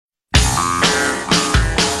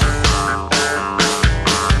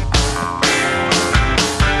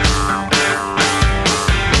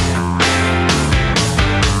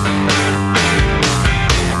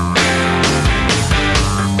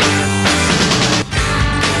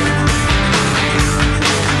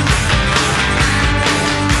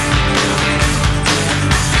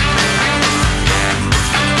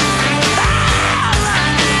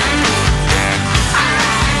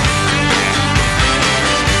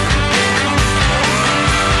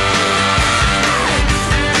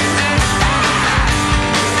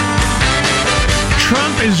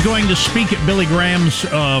is going to speak at Billy Graham's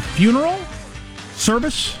funeral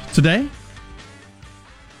service today.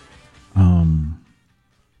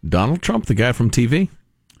 Donald Trump, the guy from TV?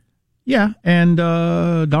 Yeah, and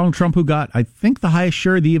Donald Trump, who got, I think, the highest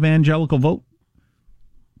share of the evangelical vote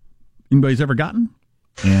anybody's ever gotten.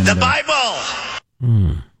 And, the Bible!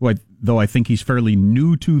 Though I think he's fairly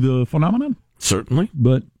new to the phenomenon. Certainly.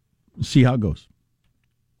 But see how it goes.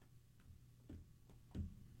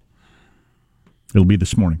 It'll be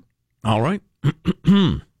this morning. All right.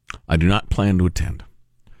 I do not plan to attend.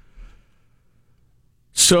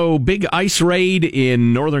 So, big ICE raid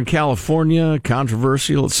in Northern California,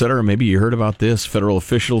 controversial, etc. Maybe you heard about this. Federal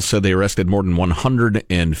officials said they arrested more than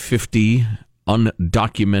 150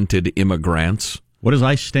 undocumented immigrants. What does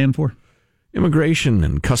ICE stand for? Immigration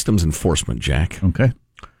and Customs Enforcement, Jack. Okay.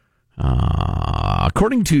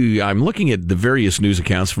 According to, I'm looking at the various news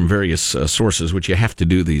accounts from various sources, which you have to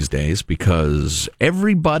do these days because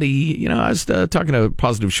everybody, I was talking to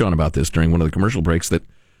Positive Sean about this during one of the commercial breaks that,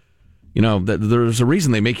 that there's a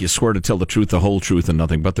reason they make you swear to tell the truth, the whole truth, and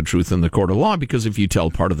nothing but the truth in the court of law, because if you tell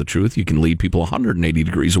part of the truth, you can lead people 180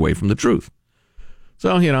 degrees away from the truth.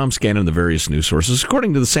 So, I'm scanning the various news sources.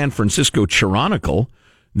 According to the San Francisco Chronicle,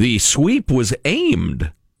 the sweep was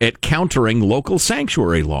aimed at countering local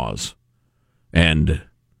sanctuary laws and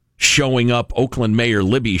showing up Oakland Mayor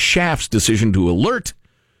Libby Schaaf's decision to alert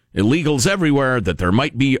illegals everywhere that there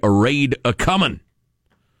might be a raid a-coming.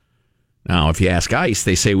 Now, if you ask ICE,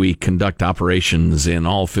 they say we conduct operations in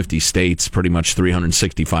all 50 states pretty much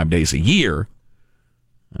 365 days a year.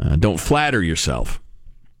 Don't flatter yourself.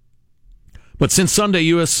 But since Sunday,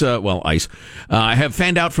 ICE, have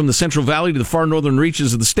fanned out from the Central Valley to the far northern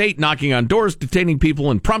reaches of the state, knocking on doors, detaining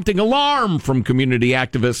people, and prompting alarm from community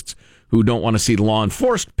activists who don't want to see the law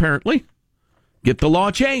enforced, apparently. Get the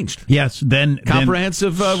law changed. Yes, then...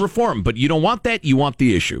 Comprehensive reform. But you don't want that. You want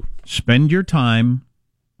the issue. Spend your time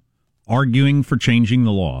arguing for changing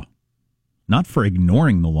the law, not for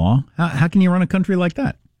ignoring the law. How can you run a country like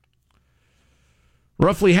that?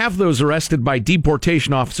 Roughly half of those arrested by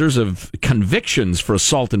deportation officers have convictions for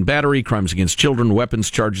assault and battery, crimes against children, weapons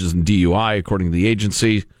charges, and DUI, according to the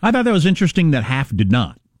agency. I thought that was interesting that half did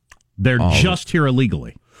not. They're just here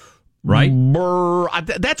illegally, right?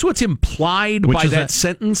 That's what's implied by that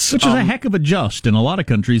sentence. Which is a heck of a just. In a lot of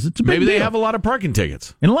countries, it's a big deal. Maybe they have a lot of parking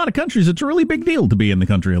tickets. In a lot of countries, it's a really big deal to be in the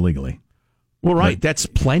country illegally. Well, right, that's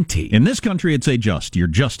plenty. In this country, it's a just. You're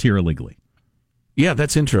just here illegally. Yeah,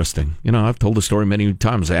 that's interesting. I've told the story many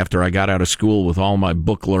times after I got out of school with all my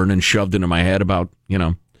book learning shoved into my head about,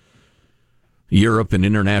 Europe and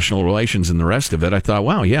international relations and the rest of it. I thought,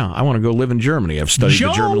 wow, yeah, I want to go live in Germany. I've studied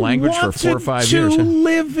the German language for 4 or 5 years. To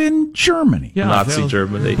live in Germany. Yeah, Nazi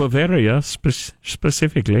Germany. Bavaria,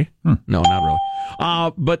 specifically. No, not really.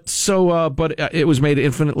 But it was made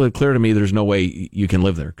infinitely clear to me there's no way you can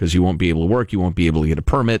live there because you won't be able to work, you won't be able to get a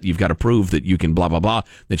permit, you've got to prove that you can blah, blah, blah,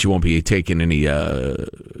 that you won't be taking any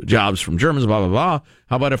jobs from Germans, blah, blah, blah.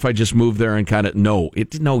 How about if I just move there and kind of, no,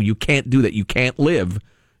 you can't do that. You can't live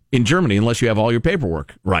in Germany unless you have all your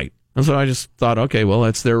paperwork right. And so I just thought, okay, well,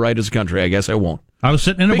 that's their right as a country. I guess I won't. I was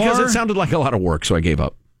sitting in a bar. Because it sounded like a lot of work, so I gave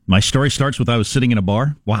up. My story starts with I was sitting in a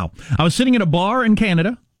bar. Wow. I was sitting in a bar in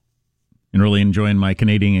Canada and really enjoying my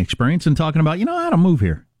Canadian experience and talking about, I ought to move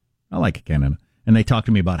here. I like Canada. And they talked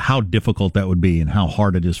to me about how difficult that would be and how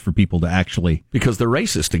hard it is for people to actually... Because they're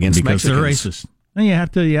racist against Mexicans. Because they're racist. And you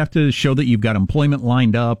have to show that you've got employment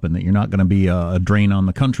lined up and that you're not going to be a drain on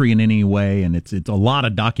the country in any way. And it's a lot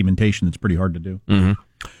of documentation that's pretty hard to do.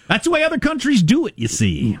 Mm-hmm. That's the way other countries do it, you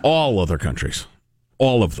see. All other countries.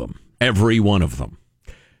 All of them. Every one of them.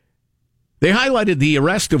 They highlighted the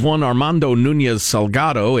arrest of one Armando Nunez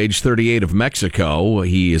Salgado, age 38 of Mexico.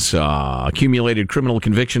 He's accumulated criminal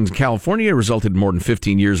convictions in California, resulted in more than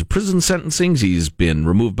 15 years of prison sentencing. He's been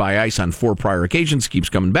removed by ICE on 4 prior occasions, keeps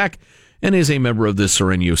coming back, and is a member of the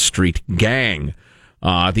Sereno Street Gang.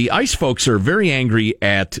 The ICE folks are very angry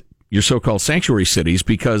at your so-called sanctuary cities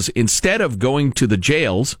because instead of going to the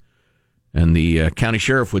jails, and the county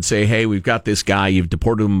sheriff would say, hey, we've got this guy, you've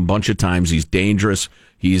deported him a bunch of times, he's dangerous,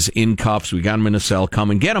 he's in cuffs, we got him in a cell,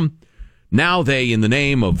 come and get him. Now they, in the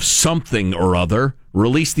name of something or other,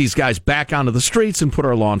 release these guys back onto the streets and put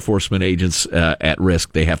our law enforcement agents at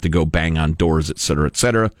risk. They have to go bang on doors, et cetera,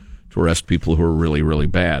 to arrest people who are really, really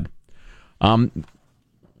bad. ICE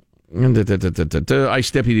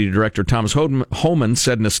Deputy Director Thomas Homan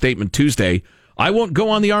said in a statement Tuesday, I won't go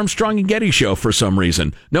on the Armstrong and Getty show for some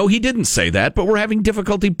reason. No, he didn't say that, but we're having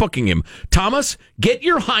difficulty booking him. Thomas, get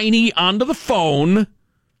your hiney onto the phone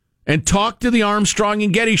and talk to the Armstrong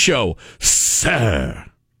and Getty show, sir.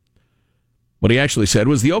 What he actually said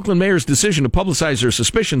was, the Oakland mayor's decision to publicize their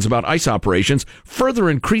suspicions about ICE operations further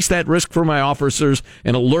increased that risk for my officers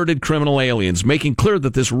and alerted criminal aliens, making clear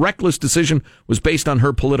that this reckless decision was based on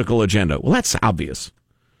her political agenda. Well, that's obvious.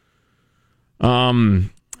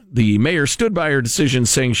 The mayor stood by her decision,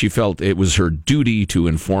 saying she felt it was her duty to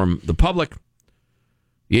inform the public.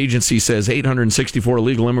 The agency says 864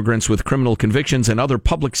 illegal immigrants with criminal convictions and other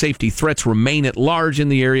public safety threats remain at large in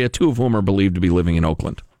the area, 2 of whom are believed to be living in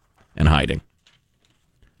Oakland and hiding.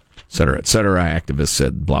 Et cetera, et cetera. Activists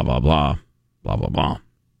said blah, blah, blah, blah, blah, blah.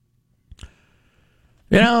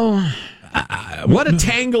 You know, what a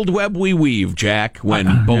tangled web we weave, Jack,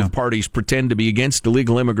 when both parties pretend to be against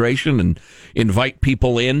illegal immigration and invite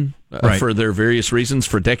people in for their various reasons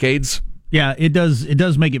for decades. Yeah, it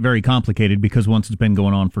does make it very complicated because once it's been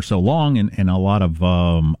going on for so long and a lot of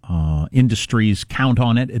industries count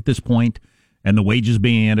on it at this point, and the wages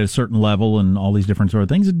being at a certain level and all these different sort of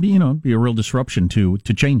things, it'd be a real disruption to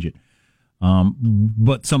change it.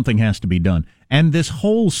 But something has to be done. And this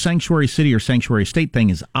whole sanctuary city or sanctuary state thing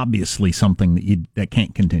is obviously something that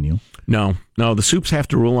can't continue. No, the soups have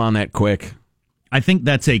to rule on that quick. I think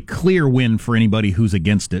that's a clear win for anybody who's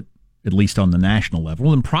against it, at least on the national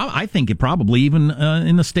level. And I think it probably even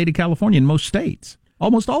in the state of California, in most states.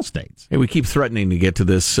 Almost all states. Hey, we keep threatening to get to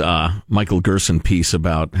this Michael Gerson piece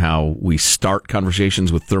about how we start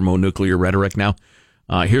conversations with thermonuclear rhetoric now.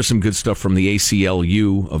 Here's some good stuff from the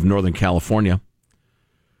ACLU of Northern California.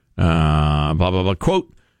 Blah, blah, blah.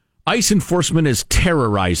 Quote, ICE enforcement is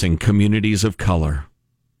terrorizing communities of color.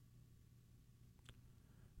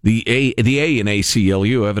 The A in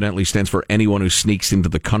ACLU evidently stands for anyone who sneaks into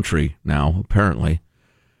the country now, apparently.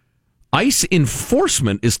 ICE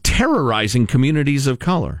enforcement is terrorizing communities of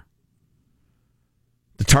color.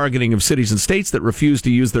 The targeting of cities and states that refuse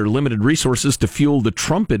to use their limited resources to fuel the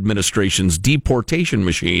Trump administration's deportation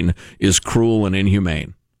machine is cruel and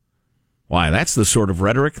inhumane. Why, that's the sort of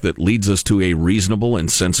rhetoric that leads us to a reasonable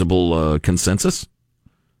and sensible consensus?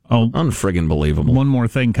 Oh, unfriggin' believable. One more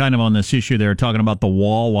thing kind of on this issue. They were talking about the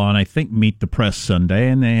wall on, I think, Meet the Press Sunday,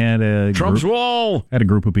 and they had a Trump's wall. Had a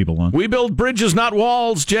group of people on. We build bridges, not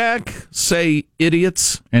walls, Jack, say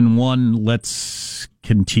idiots. And one let's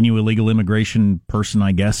continue illegal immigration person,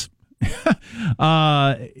 I guess.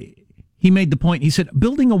 He made the point. He said,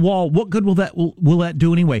 building a wall, what good will that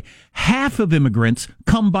do anyway? Half of immigrants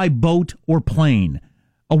come by boat or plane.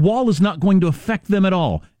 A wall is not going to affect them at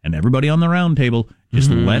all. And everybody on the round table, just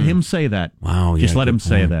let him say that. Wow. Just let him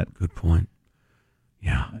say that. Good point.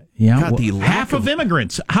 Yeah. Yeah. Half of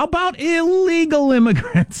immigrants. How about illegal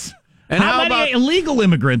immigrants? And how many illegal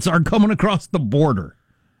immigrants are coming across the border?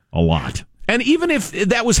 A lot. And even if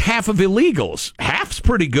that was half of illegals, half's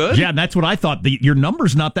pretty good. Yeah, that's what I thought. Your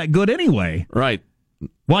number's not that good anyway. Right.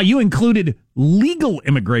 Well, you included legal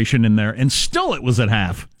immigration in there, and still it was at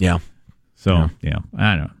half. Yeah. So, yeah,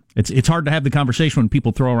 I don't know. It's hard to have the conversation when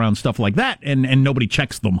people throw around stuff like that and nobody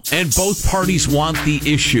checks them. And both parties want the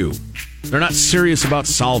issue. They're not serious about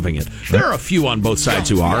solving it. There are a few on both sides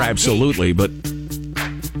who are, absolutely, but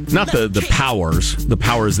not the powers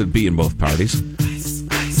that be in both parties.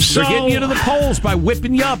 They're getting you to the polls by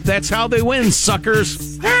whipping you up. That's how they win,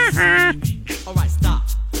 suckers. All right, stop.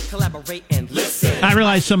 Collaborate and listen. I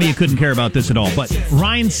realize some of you couldn't care about this at all, but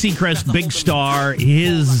Ryan Seacrest, big star,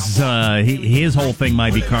 his whole thing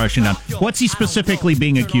might be crushing on. What's he specifically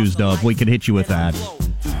being accused of? We could hit you with that.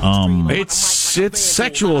 It's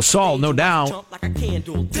sexual assault, no doubt.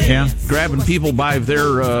 Yeah, grabbing people by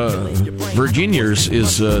their Virginias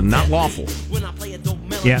is not lawful.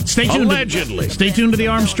 Yeah, stay tuned. Allegedly. Stay tuned to the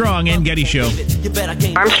Armstrong and Getty Show.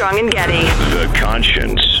 Armstrong and Getty. The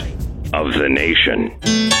conscience of the nation.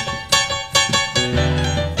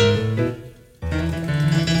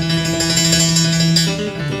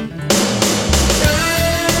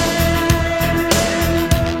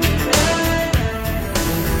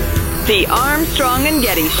 The Armstrong and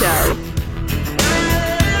Getty Show.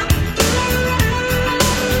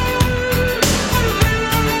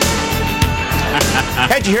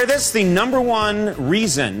 Hey, did you hear this? The number one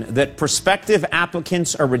reason that prospective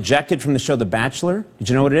applicants are rejected from the show The Bachelor, did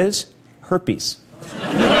you know what it is? Herpes.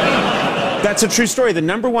 That's a true story. The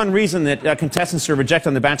number one reason that contestants are rejected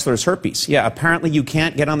on The Bachelor is herpes. Yeah, apparently you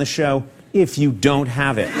can't get on the show if you don't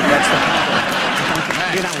have it. That's the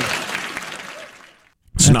problem. Get on with it.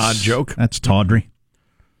 It's an odd joke. That's tawdry.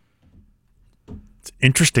 It's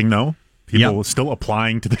interesting, though. People still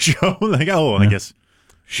applying to the show. Like, I guess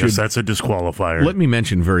that's a disqualifier. Let me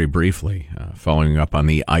mention very briefly, following up on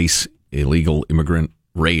the ICE illegal immigrant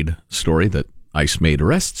raid story, that ICE made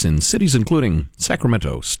arrests in cities including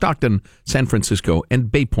Sacramento, Stockton, San Francisco, and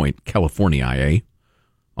Bay Point, California,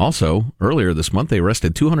 Also, earlier this month, they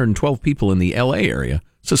arrested 212 people in the L.A. area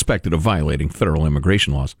suspected of violating federal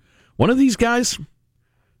immigration laws. One of these guys,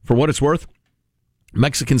 for what it's worth,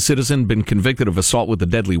 Mexican citizen, been convicted of assault with a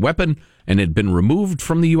deadly weapon and had been removed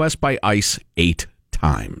from the U.S. by ICE 8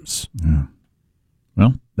 times. Yeah.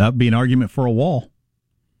 Well, that would be an argument for a wall.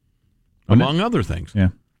 Among other things. Yeah.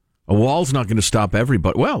 A wall's not going to stop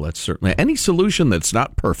everybody. Well, that's certainly any solution that's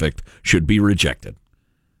not perfect should be rejected.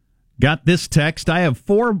 Got this text. I have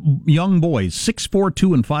 4 young boys, 6, 4,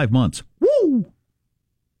 2, and 5 months. Woo!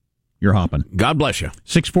 You're hopping. God bless you.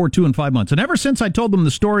 6, 4, 2, and 5 months. And ever since I told them the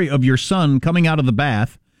story of your son coming out of the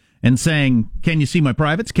bath and saying, "Can you see my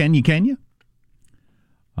privates? Can you?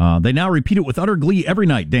 They now repeat it with utter glee every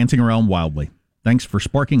night, dancing around wildly. Thanks for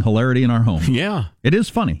sparking hilarity in our home. Yeah. It is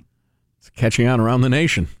funny. It's catching on around the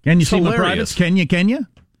nation. Can you It's see hilarious. my privates? Can you?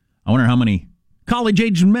 I wonder how many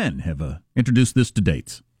college-aged men have introduced this to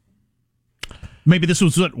dates. Maybe this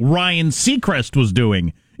was what Ryan Seacrest was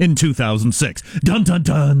doing in 2006. Dun, dun,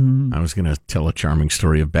 dun. I was going to tell a charming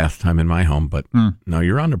story of bath time in my home, but no,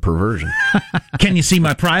 you're on to perversion. Can you see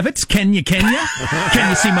my privates? Can you? Can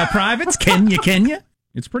you see my privates? Can you?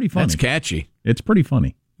 It's pretty funny. That's catchy. It's pretty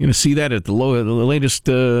funny. You're going to see that at the latest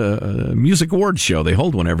music awards show. They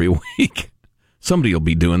hold one every week. Somebody will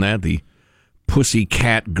be doing that. The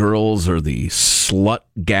Pussycat Girls or the Slut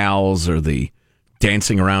Gals or the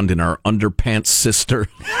Dancing Around in Our Underpants Sister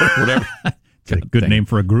or whatever. It's a good name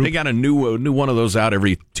for a group. They got a new one of those out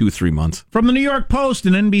every 2-3 months. From the New York Post,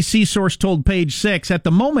 an NBC source told Page 6, at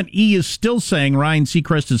the moment, E! is still saying Ryan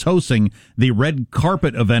Seacrest is hosting the red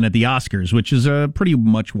carpet event at the Oscars, which is a pretty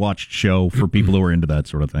much watched show for people who are into that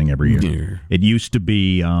sort of thing every year. Yeah. It used to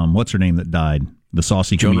be, what's her name that died? The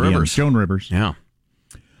saucy comedian. Joan Rivers. Yeah.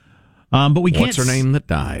 But we can't. What's her name that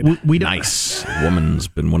died? We don't. Nice. Woman's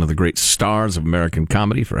been one of the great stars of American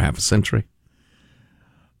comedy for half a century.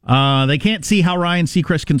 They can't see how Ryan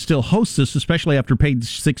Seacrest can still host this, especially after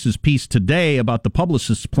Page 6's piece today about the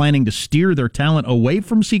publicists planning to steer their talent away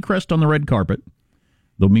from Seacrest on the red carpet.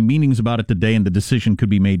 There'll be meetings about it today, and the decision could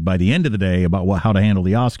be made by the end of the day about how to handle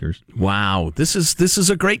the Oscars. Wow, this is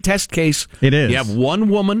a great test case. It is. You have one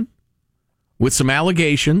woman with some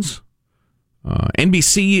allegations.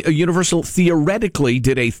 NBC Universal theoretically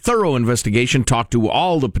did a thorough investigation, talked to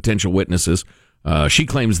all the potential witnesses. She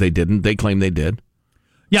claims they didn't. They claim they did.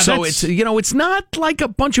 Yeah, so it's not like a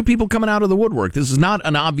bunch of people coming out of the woodwork. This is not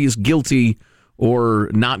an obvious guilty or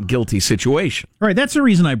not guilty situation. All right, that's the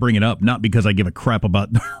reason I bring it up, not because I give a crap about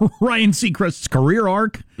Ryan Seacrest's career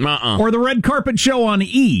arc or the red carpet show on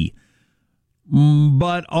E!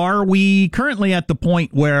 But are we currently at the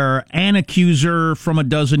point where an accuser from a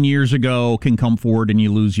dozen years ago can come forward and you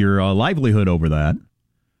lose your livelihood over that?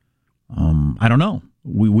 I don't know.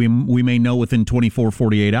 We may know within 24,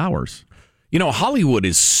 48 hours. You know, Hollywood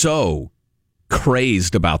is so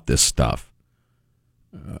crazed about this stuff,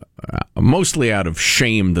 mostly out of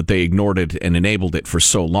shame that they ignored it and enabled it for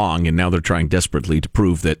so long, and now they're trying desperately to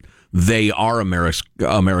prove that they are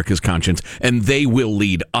America's conscience, and they will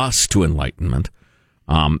lead us to enlightenment.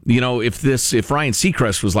 You know, if Ryan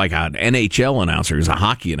Seacrest was like an NHL announcer, he's a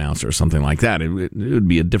hockey announcer or something like that, it would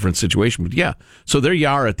be a different situation. But yeah, so there you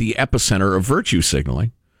are at the epicenter of virtue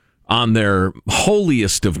signaling on their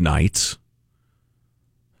holiest of nights.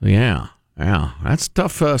 Yeah, that's a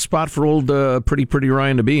tough spot for old pretty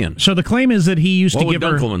Ryan to be in. So the claim is that he used to give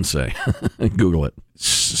her... What would Dunkelman say? Google it.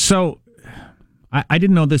 So I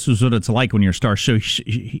didn't know this was what it's like when you're a star. So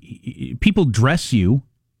people dress you,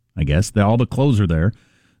 I guess. All the clothes are there.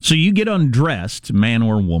 So you get undressed, man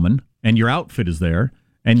or woman, and your outfit is there,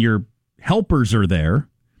 and your helpers are there.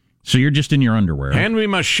 So you're just in your underwear. Hand me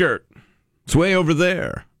my shirt. It's way over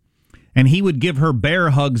there. And he would give her bear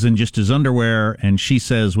hugs in just his underwear, and she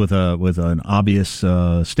says with an obvious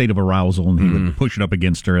state of arousal, and he would push it up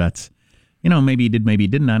against her. That's, maybe he did, maybe he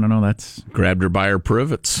didn't. I don't know. That's grabbed her by her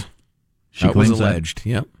privets. That was alleged.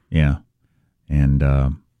 Yep. Yeah. And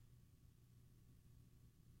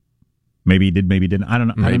maybe he did, maybe he didn't. I don't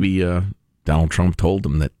know. Maybe Donald Trump told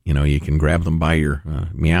them that, you can grab them by your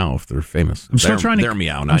meow if they're famous. I'm still trying to... Their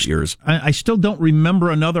meow, not yours. I still don't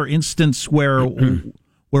remember another instance where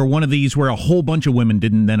one of these, where a whole bunch of women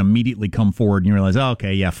didn't then immediately come forward and you realize, oh,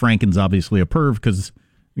 okay, yeah, Franken's obviously a perv because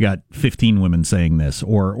we got 15 women saying this,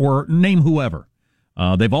 or name whoever.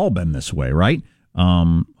 They've all been this way, right?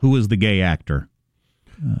 Who is the gay actor?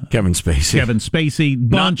 Kevin Spacey.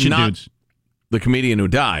 Bunch of dudes. The comedian who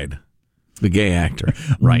died. The gay actor.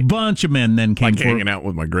 Right. Bunch of men then came forward. Hanging out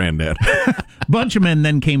with my granddad. Bunch of men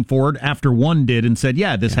then came forward after one did and said,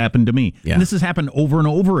 yeah, this happened to me. Yeah. And this has happened over and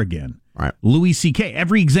over again. Right. Louis C.K.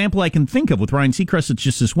 Every example I can think of with Ryan Seacrest, it's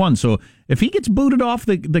just this one. So if he gets booted off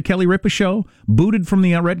the Kelly Ripa show, booted from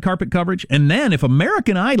the red carpet coverage, and then if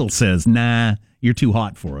American Idol says, nah, you're too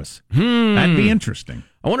hot for us, that'd be interesting.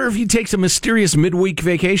 I wonder if he takes a mysterious midweek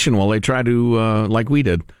vacation while they try to, like we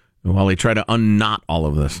did, while they try to unknot all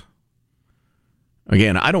of this.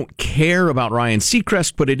 Again, I don't care about Ryan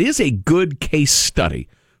Seacrest, but it is a good case study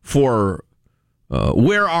for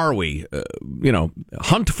where are we?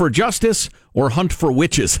 Hunt for justice or hunt for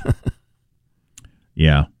witches?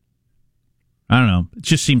 Yeah. I don't know. It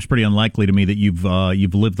just seems pretty unlikely to me that you've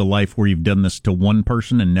lived a life where you've done this to one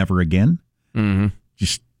person and never again. Mm-hmm.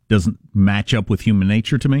 Just doesn't match up with human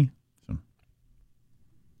nature to me.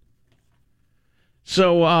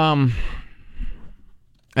 So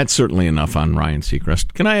that's certainly enough on Ryan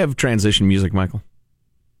Seacrest. Can I have transition music, Michael?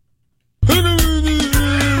 Here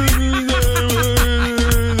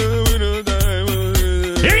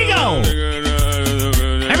you go!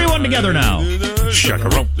 Everyone together now.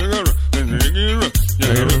 Chacarone.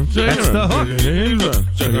 That's the hook.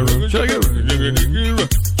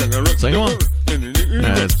 Sing along.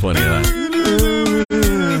 That's plenty of that.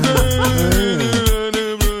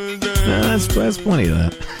 That's plenty of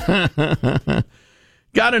that.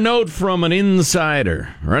 Got a note from an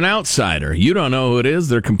insider or an outsider. You don't know who it is.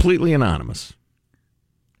 They're completely anonymous.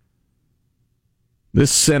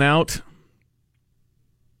 This sent out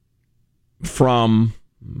from,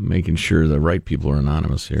 making sure the right people are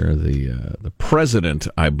anonymous here, the president,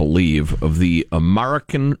 I believe, of the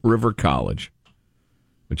American River College,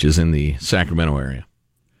 which is in the Sacramento area.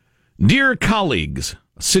 Dear colleagues,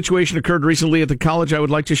 a situation occurred recently at the college I would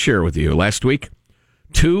like to share with you. Last week,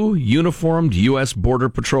 2 uniformed U.S. Border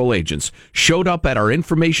Patrol agents showed up at our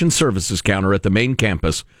information services counter at the main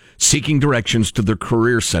campus seeking directions to the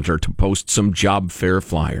Career Center to post some job fair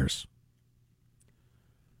flyers.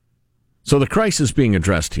 So the crisis being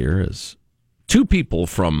addressed here is 2 people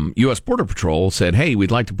from U.S. Border Patrol said, hey,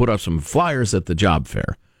 we'd like to put up some flyers at the job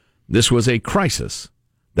fair. This was a crisis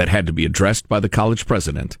that had to be addressed by the college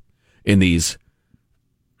president in these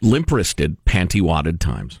limp-wristed, panty-wadded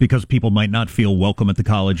times. Because people might not feel welcome at the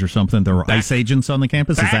college or something. There were ICE agents on the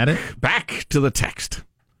campus. Is that it? Back to the text.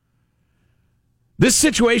 This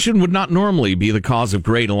situation would not normally be the cause of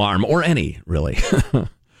great alarm, or any, really.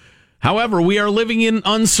 However, we are living in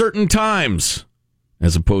uncertain times,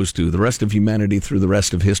 as opposed to the rest of humanity through the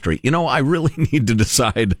rest of history. You know, I really need to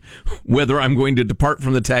decide whether I'm going to depart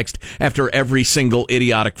from the text after every single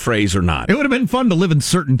idiotic phrase or not. It would have been fun to live in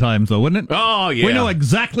certain times, though, wouldn't it? Oh, yeah. We know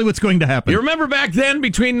exactly what's going to happen. You remember back then,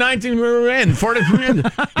 between 19 and 40,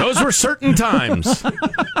 those were certain times.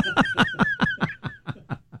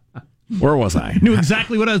 Where was I? Knew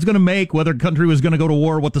exactly what I was going to make, whether a country was going to go to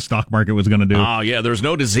war, what the stock market was going to do. Oh, yeah, there's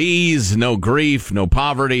no disease, no grief, no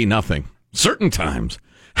poverty, nothing. Certain times.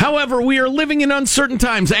 However, we are living in uncertain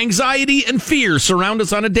times. Anxiety and fear surround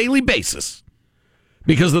us on a daily basis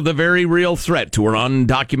because of the very real threat to our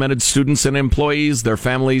undocumented students and employees, their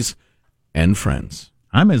families, and friends.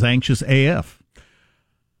 I'm as anxious AF.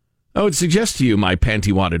 I would suggest to you, my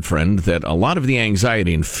panty-wadded friend, that a lot of the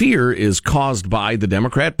anxiety and fear is caused by the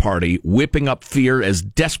Democrat Party whipping up fear as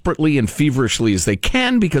desperately and feverishly as they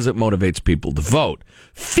can because it motivates people to vote.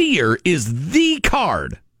 Fear is the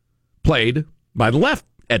card played by the left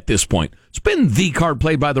at this point. It's been the card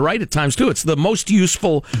played by the right at times, too. It's the most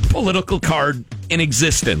useful political card in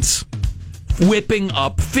existence. Whipping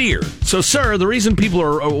up fear. So, sir, the reason people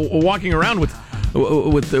are walking around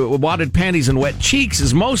with the wadded panties and wet cheeks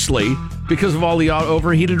is mostly because of all the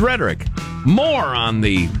overheated rhetoric. More on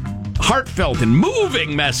the heartfelt and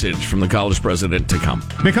moving message from the college president to come.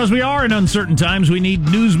 Because we are in uncertain times, we need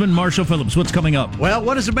newsman Marshall Phillips. What's coming up? Well,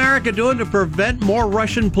 what is America doing to prevent more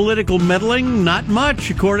Russian political meddling? Not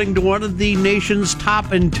much, according to one of the nation's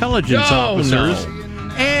top intelligence officers. No.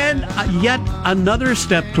 And yet another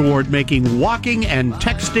step toward making walking and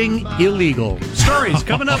texting illegal. Stories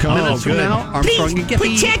coming up minutes from now. Armstrong and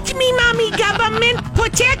Getty. Protect me, mommy government.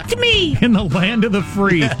 Protect me. In the land of the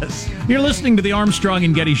free. Yes. You're listening to the Armstrong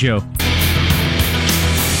and Getty Show.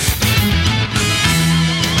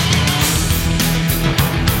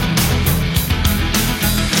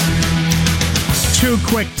 Two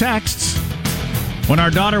quick texts. When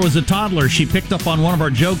our daughter was a toddler, she picked up on one of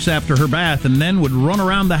our jokes after her bath and then would run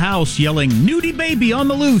around the house yelling, "Nudie baby on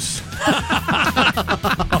the loose."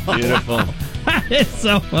 Beautiful. It's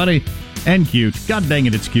so funny and cute. God dang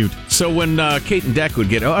it, it's cute. So when Kate and Deck would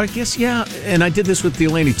get, I guess, yeah, and I did this with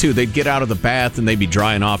Delaney too, they'd get out of the bath and they'd be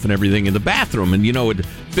drying off and everything in the bathroom. And,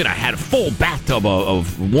 I had a full bathtub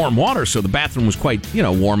of warm water, so the bathroom was quite,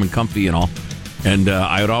 warm and comfy and all. And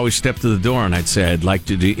I would always step to the door and I'd say, I'd like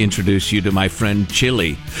to introduce you to my friend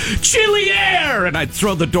Chili. Chili Air! And I'd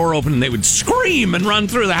throw the door open and they would scream and run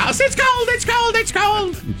through the house. It's cold, it's cold, it's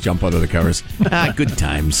cold! Jump under the covers. Good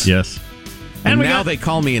times. Yes. And now they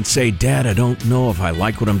call me and say, Dad, I don't know if I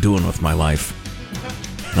like what I'm doing with my life.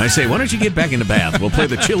 And I say, why don't you get back in the bath? We'll play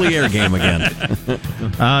the Chili Air game again.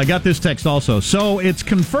 I got this text also. So it's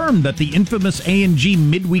confirmed that the infamous A&G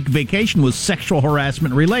midweek vacation was sexual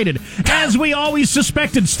harassment related. As we always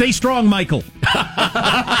suspected. Stay strong, Michael.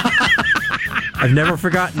 I've never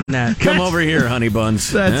forgotten that. Come over here, honey buns.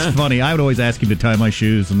 That's funny. I would always ask him to tie my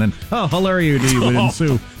shoes, and then, hilarity would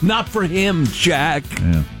ensue. Not for him, Jack.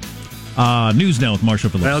 Yeah. News now with Marshall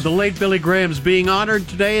Phillips. Well, the late Billy Graham's being honored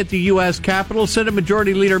today at the U.S. Capitol. Senate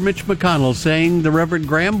Majority Leader Mitch McConnell saying the Reverend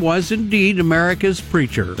Graham was indeed America's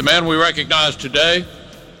preacher. The man we recognize today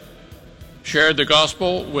shared the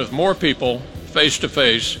gospel with more people face to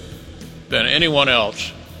face than anyone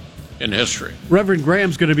else in history. Reverend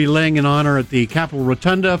Graham's going to be laying in honor at the Capitol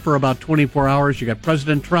Rotunda for about 24 hours. You got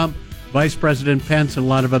President Trump, Vice President Pence, and a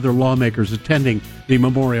lot of other lawmakers attending the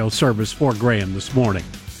memorial service for Graham this morning.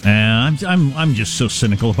 I'm just so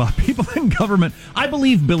cynical about people in government. I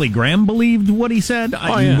believe Billy Graham believed what he said,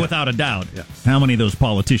 without a doubt. Yeah. How many of those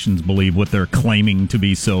politicians believe what they're claiming to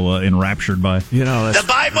be so enraptured by? You know, that's the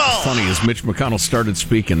Bible. Funny, as Mitch McConnell started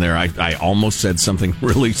speaking there, I almost said something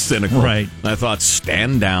really cynical. Right. I thought,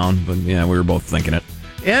 stand down, but yeah, we were both thinking it.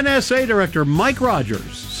 NSA Director Mike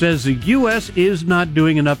Rogers says the U.S. is not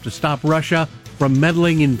doing enough to stop Russia from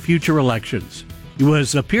meddling in future elections. He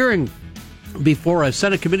was appearing before a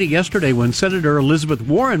Senate committee yesterday when Senator Elizabeth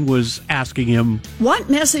Warren was asking him, what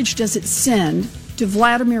message does it send to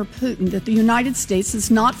Vladimir Putin that the United States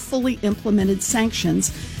has not fully implemented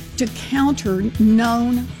sanctions to counter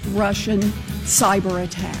known Russian cyber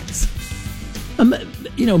attacks?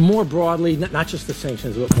 More broadly, not just the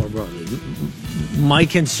sanctions, but more broadly. My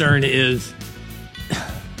concern is,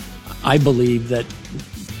 I believe that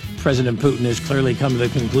President Putin has clearly come to the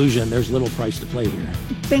conclusion there's little price to play here.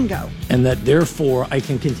 Bingo. And that, therefore, I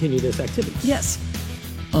can continue this activity. Yes.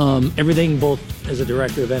 Everything, both as a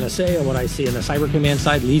director of NSA and what I see on the Cyber Command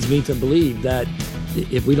side, leads me to believe that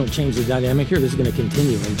if we don't change the dynamic here, this is going to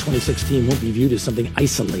continue. And 2016 won't be viewed as something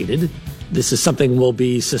isolated. This is something will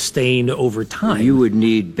be sustained over time. You would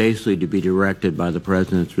need basically to be directed by the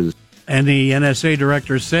president through the... And the NSA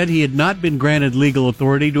director said he had not been granted legal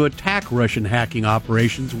authority to attack Russian hacking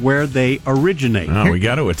operations where they originate. Oh, we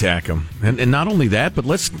got to attack them. And not only that, but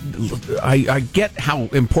I get how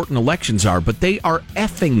important elections are, but they are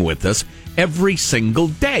effing with us every single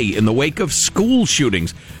day in the wake of school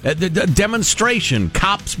shootings, the demonstration,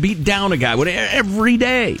 cops beat down a guy, every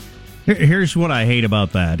day. Here's what I hate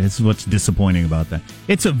about that. It's what's disappointing about that.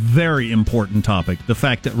 It's a very important topic. The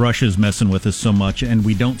fact that Russia's messing with us so much and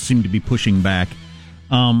we don't seem to be pushing back.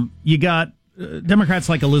 You got Democrats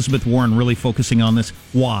like Elizabeth Warren really focusing on this.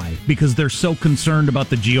 Why? Because they're so concerned about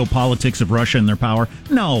the geopolitics of Russia and their power?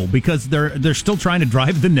 No, because they're still trying to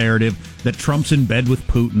drive the narrative that Trump's in bed with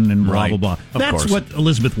Putin and blah, blah, blah. That's what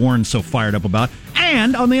Elizabeth Warren's so fired up about.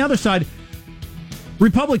 And on the other side,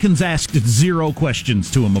 Republicans asked 0 questions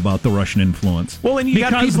to him about the Russian influence. Well, and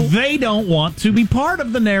because they don't want to be part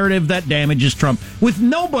of the narrative that damages Trump, with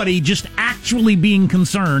nobody just actually being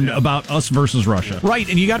concerned about us versus Russia. Right,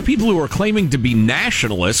 and you got people who are claiming to be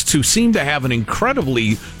nationalists who seem to have an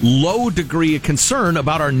incredibly low degree of concern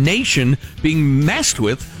about our nation being messed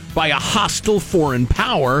with by a hostile foreign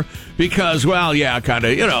power because, well, yeah, kind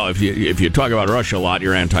of, if you talk about Russia a lot,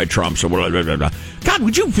 you're anti-Trump, so blah, blah, blah, blah. God,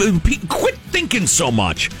 would you quit thinking so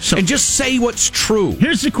much and just say what's true?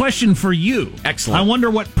 Here's the question for you. Excellent. I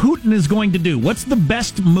wonder what Putin is going to do. What's the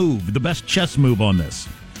best move, the best chess move on this?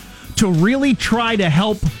 To really try to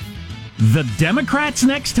help the Democrats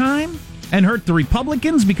next time and hurt the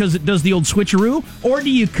Republicans because it does the old switcheroo? Or do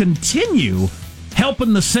you continue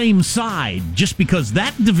helping the same side just because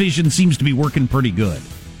that division seems to be working pretty good?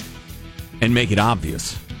 And make it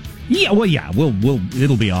obvious. Yeah, well,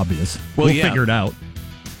 it'll be obvious. We'll figure it out.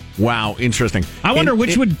 Wow, interesting. I wonder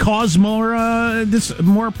which would cause more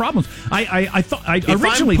problems. I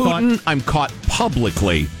originally thought I'm caught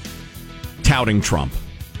publicly touting Trump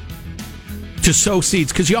to sow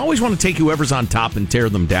seeds because you always want to take whoever's on top and tear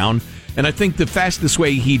them down. And I think the fastest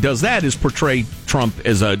way he does that is portray Trump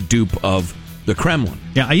as a dupe of the Kremlin.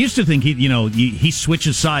 Yeah, I used to think he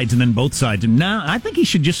switches sides and then both sides. And now I think he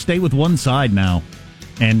should just stay with one side now,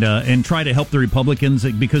 and try to help the Republicans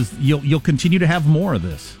because you'll continue to have more of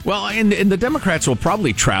this. Well, and the Democrats will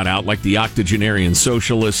probably trout out like the octogenarian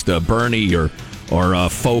socialist Bernie or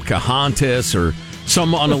Pocahontas or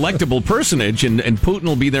some unelectable personage, and Putin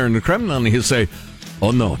will be there in the Kremlin, and he'll say,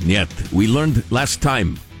 "Oh no, niet. We learned last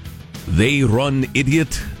time. They run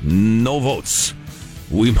idiot, no votes.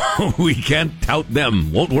 We can't tout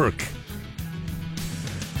them. Won't work."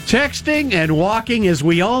 Texting and walking, as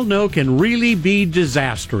we all know, can really be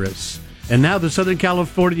disastrous. And now the Southern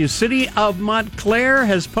California city of Montclair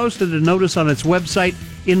has posted a notice on its website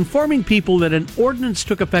informing people that an ordinance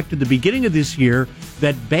took effect at the beginning of this year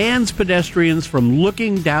that bans pedestrians from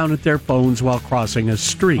looking down at their phones while crossing a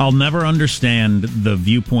street. I'll never understand the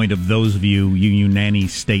viewpoint of those of you nanny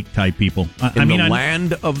state type people. In the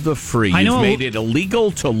land of the free, you've made it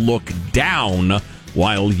illegal to look down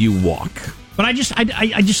while you walk. But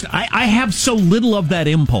I have so little of that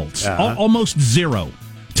impulse, almost zero,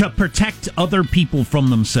 to protect other people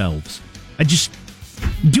from themselves. I just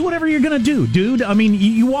do whatever you're going to do, dude. I mean,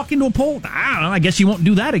 you walk into a pole, I don't know, I guess you won't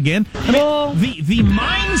do that again. I mean, the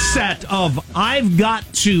mindset of I've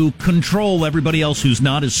got to control everybody else who's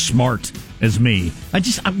not as smart as me.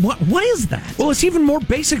 What is that? Well, it's even more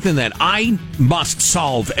basic than that. I must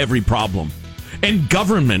solve every problem. And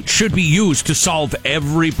government should be used to solve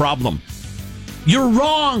every problem. You're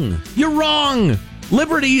wrong. You're wrong.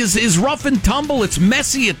 Liberty is rough and tumble. It's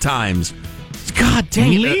messy at times. God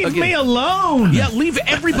dang it. Leave me alone. Yeah, leave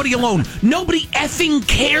everybody alone. Nobody effing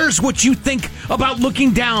cares what you think about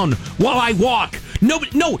looking down while I walk.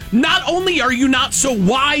 No, not only are you not so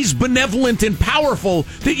wise, benevolent, and powerful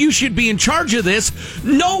that you should be in charge of this,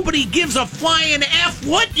 nobody gives a flying F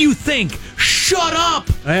what you think. Shut up.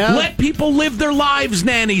 Yeah. Let people live their lives,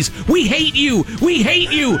 nannies. We hate you. We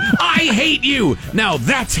hate you. I hate you. Now,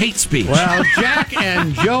 that's hate speech. Well, Jack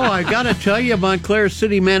and Joe, I got to tell you, Montclair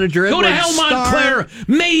City Manager Go Edward to hell, Montclair.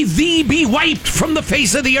 May thee be wiped from the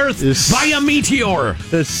face of the earth by a meteor.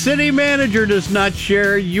 The city manager does not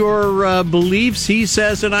share your beliefs. He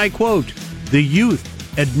says, and I quote, "The youth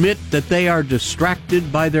admit that they are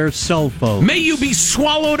distracted by their cell phones." May you be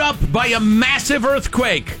swallowed up by a massive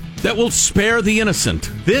earthquake that will spare the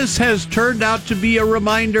innocent. This has turned out to be a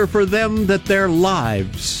reminder for them that their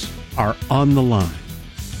lives are on the line.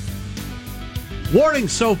 Warning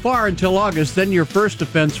so far until August, then your first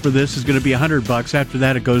offense for this is going to be $100. After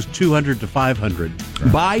that, it goes $200 to $500.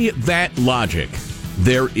 By that logic,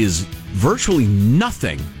 there is virtually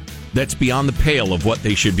nothing that's beyond the pale of what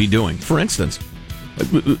they should be doing. For instance,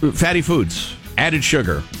 fatty foods, added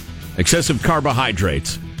sugar, excessive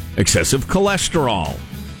carbohydrates, excessive cholesterol,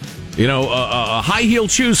 high-heeled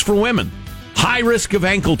shoes for women, high risk of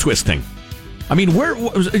ankle twisting. I mean,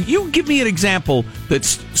 you give me an example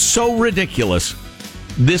that's so ridiculous,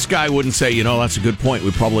 this guy wouldn't say, that's a good point.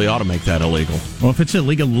 We probably ought to make that illegal. Well, if it's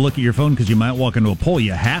illegal to look at your phone because you might walk into a pole,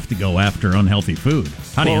 you have to go after unhealthy food.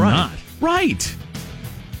 How do you not? Right.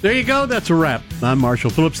 There you go. That's a wrap. I'm Marshall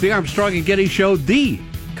Phillips, the Armstrong and Getty Show, the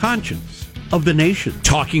conscience of the nation.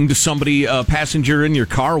 Talking to somebody, a passenger in your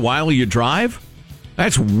car while you drive?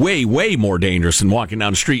 That's way, way more dangerous than walking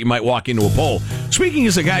down the street. You might walk into a pole. Speaking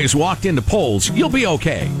as a guy who's walked into poles, you'll be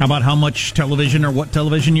okay. How about how much television or what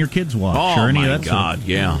television your kids watch? Oh, or any my of that God, stuff?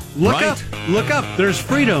 yeah. Look up. There's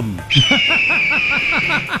freedom.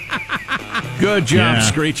 Good job,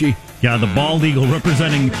 Screechy. Yeah, the bald eagle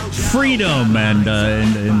representing freedom and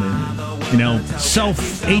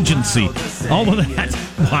self-agency. All of that.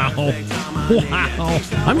 Wow.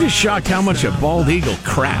 I'm just shocked how much a bald eagle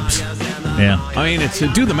craps. Yeah. I mean,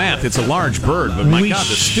 do the math. It's a large bird, but my God,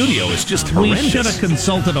 the studio is just horrendous. We should have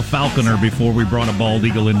consulted a falconer before we brought a bald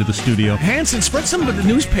eagle into the studio. Hanson, spread some of the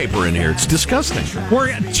newspaper in here. It's disgusting.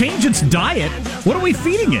 We're changing its diet. What are we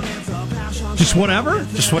feeding it? Just whatever?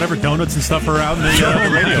 Just whatever donuts and stuff are out in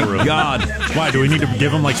the radio room. God. Why, do we need to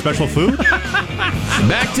give them, special food?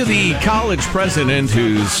 Back to the college president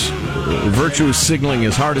who's virtue signaling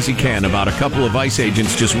as hard as he can about a couple of ICE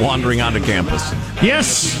agents just wandering onto campus.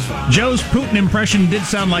 Yes, Joe's Putin impression did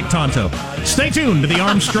sound like Tonto. Stay tuned to the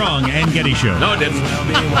Armstrong and Getty Show. No, it didn't.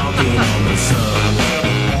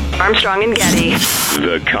 Armstrong and Getty.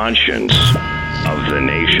 The conscience of the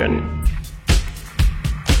nation.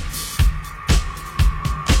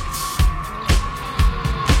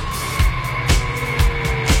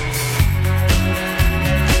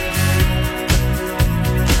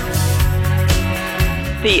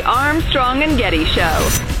 The Armstrong and Getty Show.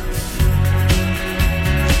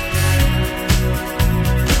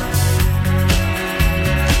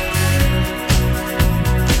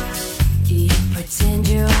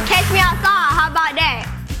 Catch me outside. How about that?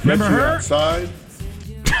 Remember her? Outside.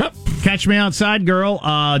 Catch Me Outside girl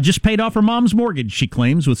just paid off her mom's mortgage, she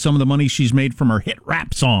claims, with some of the money she's made from her hit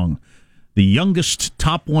rap song. The youngest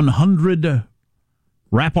top 100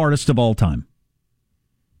 rap artist of all time.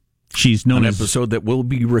 She's known an as episode that will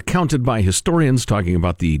be recounted by historians talking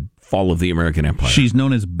about the fall of the American Empire. She's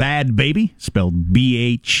known as Bad Baby, spelled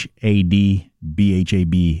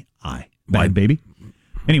BHADBHABI. Bad Baby.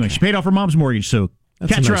 Anyway, she paid off her mom's mortgage, so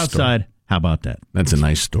That's catch a her nice outside. Story. How about that? That's a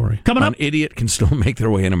nice story. Coming up, an idiot can still make their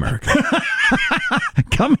way in America.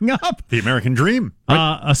 Coming up, the American dream.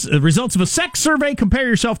 Results of a sex survey. Compare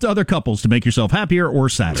yourself to other couples to make yourself happier or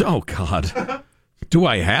sadder. Oh, God. Do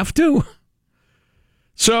I have to?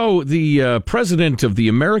 So the president of the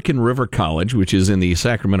American River College, which is in the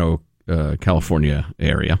Sacramento, California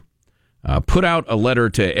area, put out a letter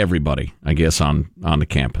to everybody, I guess, on the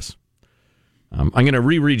campus. I'm going to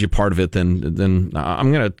reread you part of it, then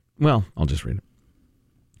I'm going to, well, I'll just read it.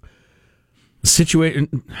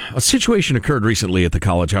 A situation occurred recently at the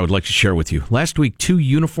college I would like to share with you. Last week, 2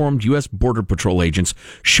 uniformed U.S. Border Patrol agents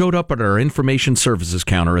showed up at our information services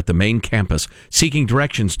counter at the main campus, seeking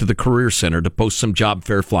directions to the Career Center to post some job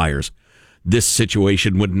fair flyers. This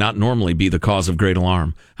situation would not normally be the cause of great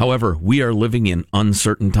alarm. However, we are living in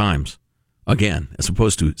uncertain times. Again, as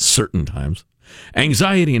opposed to certain times.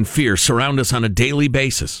 Anxiety and fear surround us on a daily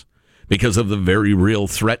basis because of the very real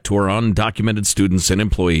threat to our undocumented students and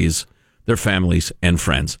employees, their families, and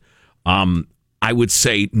friends. I would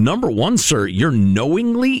say, number one, sir, you're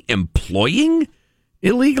knowingly employing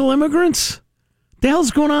illegal immigrants? The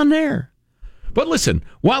hell's going on there? But listen,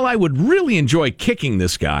 while I would really enjoy kicking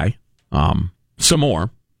this guy some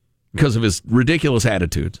more because of his ridiculous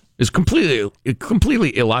attitudes, his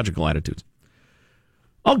completely illogical attitudes,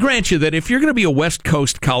 I'll grant you that if you're going to be a West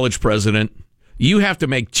Coast college president, you have to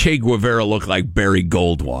make Che Guevara look like Barry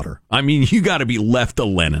Goldwater. I mean, you got to be left of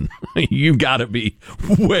Lenin. You got to be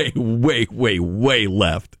way, way, way, way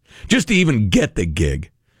left just to even get the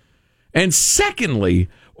gig. And secondly,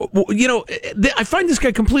 you know, I find this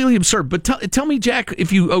guy completely absurd. But tell me, Jack,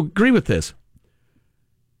 if you agree with this.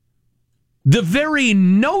 The very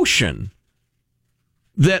notion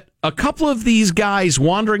that a couple of these guys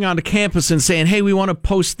wandering onto campus and saying, hey, we want to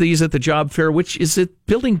post these at the job fair, which is it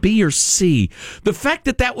building B or C? The fact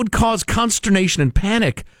that that would cause consternation and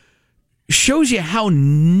panic shows you how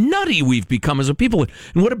nutty we've become as a people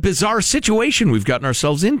and what a bizarre situation we've gotten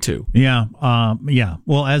ourselves into. Yeah.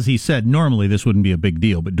 Well, as he said, normally this wouldn't be a big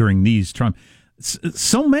deal, but during these Trump,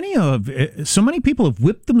 so many people have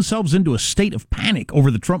whipped themselves into a state of panic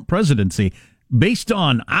over the Trump presidency based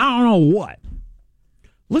on I don't know what.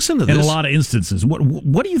 Listen to this. In a lot of instances.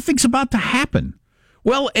 What do you think's about to happen?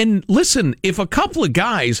 Well, and listen, if a couple of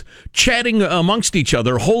guys chatting amongst each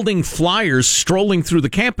other, holding flyers, strolling through the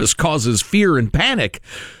campus causes fear and panic,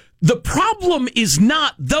 the problem is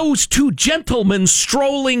not those 2 gentlemen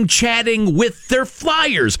strolling, chatting with their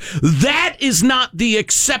flyers. That is not the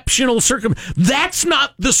exceptional circumstance. That's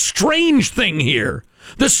not the strange thing here.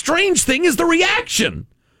 The strange thing is the reaction.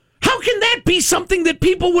 How can that be something that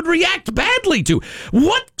people would react badly to?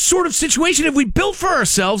 What sort of situation have we built for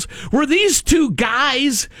ourselves where these 2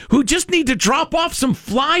 guys who just need to drop off some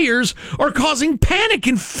flyers are causing panic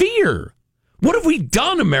and fear? What have we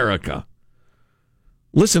done, America?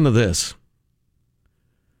 Listen to this.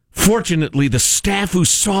 Fortunately, the staff who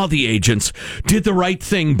saw the agents did the right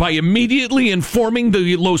thing by immediately informing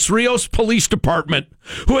the Los Rios Police Department,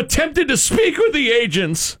 who attempted to speak with the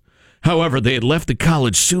agents. However, they had left the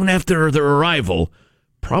college soon after their arrival,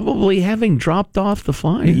 probably having dropped off the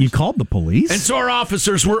flyers. You called the police? And so our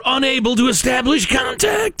officers were unable to establish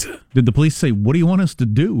contact. Did the police say, what do you want us to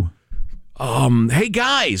do? Hey,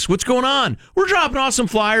 guys, what's going on? We're dropping off some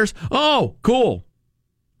flyers. Oh, cool.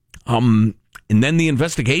 And then the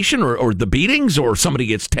investigation or the beatings or somebody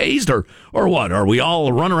gets tased or what? Are we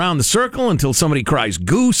all run around the circle until somebody cries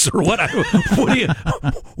goose or what?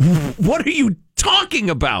 What are you talking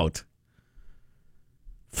about?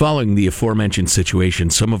 Following the aforementioned situation,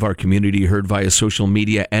 some of our community heard via social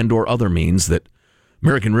media and or other means that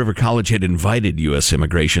American River College had invited U.S.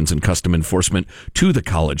 Immigrations and Custom Enforcement to the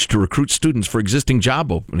college to recruit students for existing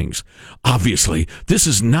job openings. Obviously, this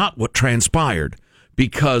is not what transpired,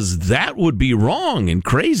 because that would be wrong and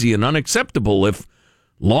crazy and unacceptable if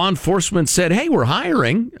law enforcement said, hey, we're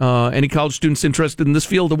hiring any college students interested in this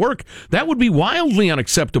field of work. That would be wildly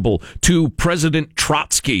unacceptable to President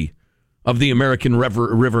Trotsky of the American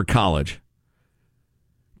River College.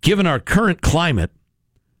 Given our current climate,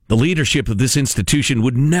 the leadership of this institution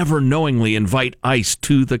would never knowingly invite ICE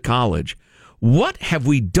to the college. What have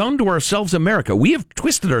we done to ourselves, America? We have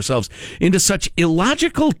twisted ourselves into such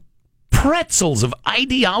illogical pretzels of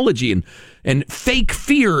ideology and fake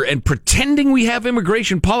fear and pretending we have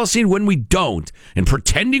immigration policy when we don't, and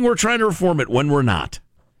pretending we're trying to reform it when we're not.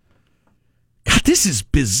 God, this is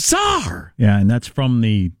bizarre. Yeah, and that's from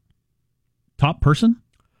the top person?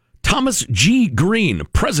 Thomas G. Green,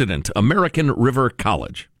 President, American River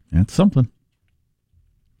College. That's something.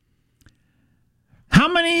 How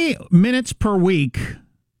many minutes per week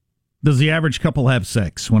does the average couple have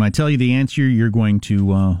sex? When I tell you the answer, you're going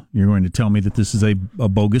to tell me that this is a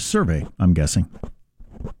bogus survey, I'm guessing.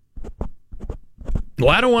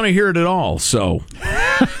 Well, I don't want to hear it at all, so.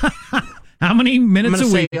 How many minutes a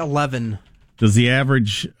week? Say 11. Does the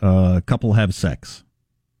average couple have sex?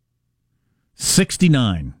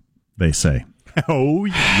 69, they say. Oh,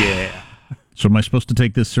 yeah. So am I supposed to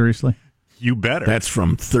take this seriously? You better. That's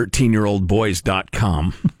from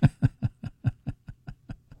 13yearoldboys.com.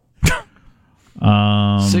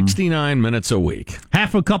 69 minutes a week.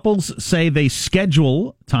 Half of couples say they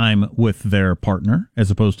schedule time with their partner as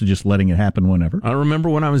opposed to just letting it happen whenever. I remember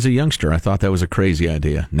when I was a youngster, I thought that was a crazy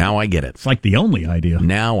idea. Now I get it. It's like the only idea.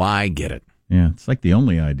 Now I get it. Yeah, it's like the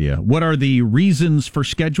only idea. What are the reasons for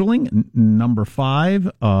scheduling? Number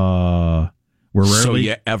 5, we're rarely... So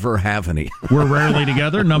you ever have any? We're rarely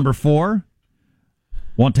together. Number 4,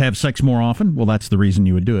 want to have sex more often? Well, that's the reason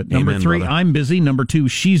you would do it. Number 3, brother. I'm busy. Number 2,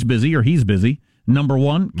 she's busy or he's busy. Number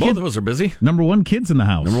 1, both of us are busy. Number 1, kids in the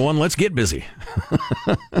house. Number 1, let's get busy.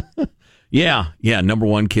 Yeah, number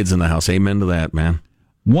 1, kids in the house. Amen to that, man.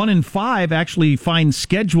 1 in 5 actually find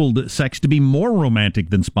scheduled sex to be more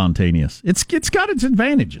romantic than spontaneous. It's got its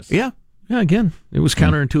advantages. Yeah, again, it was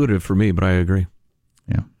counterintuitive for me, but I agree.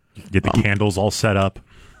 Yeah. Get the candles all set up.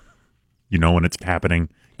 You know when it's happening.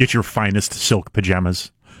 Get your finest silk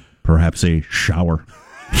pajamas. Perhaps a shower.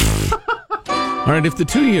 All right, if the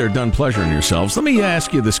two of you are done pleasuring yourselves, let me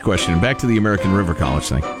ask you this question. Back to the American River College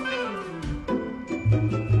thing.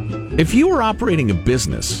 If you were operating a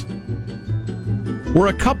business where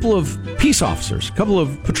a couple of peace officers, a couple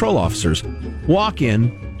of patrol officers walk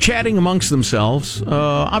in, chatting amongst themselves,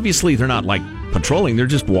 obviously they're not like patrolling, they're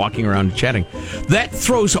just walking around chatting, that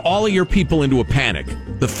throws all of your people into a panic.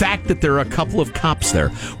 The fact that there are a couple of cops there.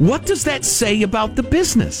 What does that say about the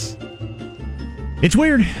business? It's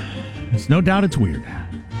weird. There's no doubt it's weird.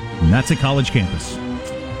 And that's a college campus.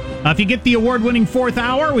 If you get the award-winning 4th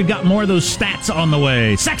hour, we've got more of those stats on the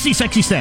way. Sexy, sexy stats.